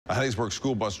A Hattiesburg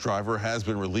school bus driver has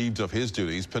been relieved of his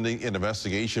duties pending an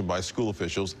investigation by school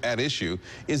officials. At issue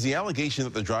is the allegation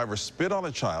that the driver spit on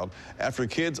a child after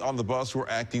kids on the bus were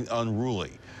acting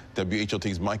unruly.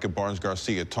 WHLT's Micah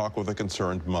Barnes-Garcia talked with a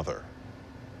concerned mother.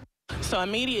 So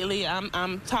immediately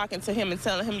I'm talking to him and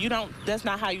telling him, that's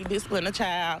not how you discipline a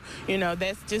child.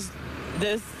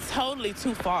 That's totally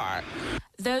too far.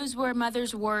 Those were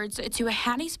mother's words to a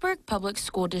Hattiesburg Public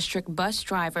School District bus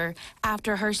driver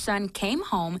after her son came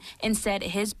home and said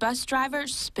his bus driver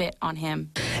spit on him.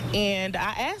 And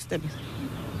I asked him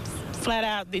flat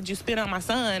out, did you spit on my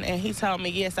son? And he told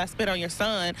me, yes, I spit on your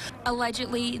son.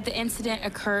 Allegedly, the incident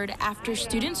occurred after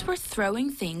students were throwing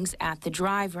things at the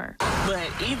driver. But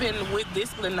even with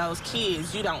disciplining those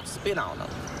kids, you don't spit on them.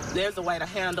 There's a way to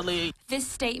handle it. This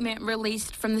statement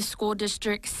released from the school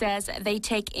district says they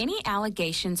take any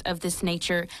allegations of this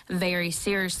nature very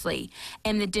seriously,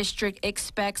 and the district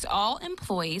expects all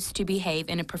employees to behave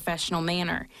in a professional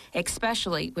manner,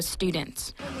 especially with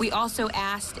students. We also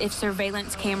asked if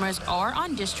surveillance cameras are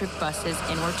on district buses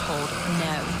and were told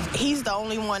no. He's the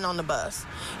only one on the bus.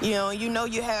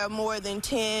 You have more than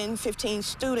 10, 15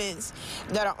 students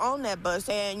that are on that bus,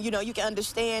 and you can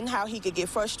understand how he could get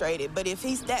frustrated. But if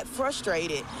he's that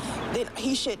frustrated, then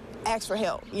he should ask for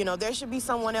help. There should be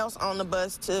someone else on the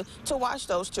bus to watch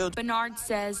those children. Bernard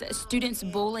says students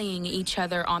bullying each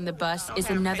other on the bus is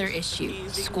another issue,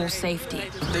 school safety.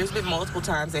 There's been multiple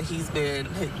times that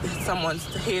someone's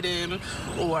hit him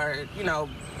or,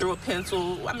 threw a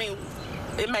pencil. I mean,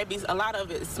 it may be a lot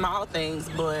of it small things,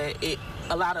 but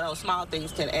a lot of those small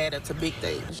things can add up to big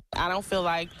things. I don't feel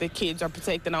like the kids are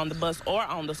protected on the bus or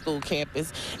on the school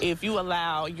campus if you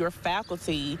allow your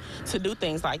faculty to do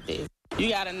things like this. You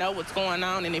got to know what's going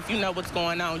on, and if you know what's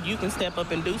going on, you can step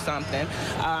up and do something.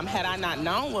 Had I not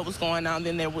known what was going on,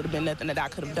 then there would have been nothing that I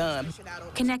could have done.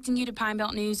 Connecting you to Pine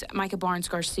Belt News, Micah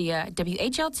Barnes-Garcia,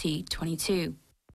 WHLT 22.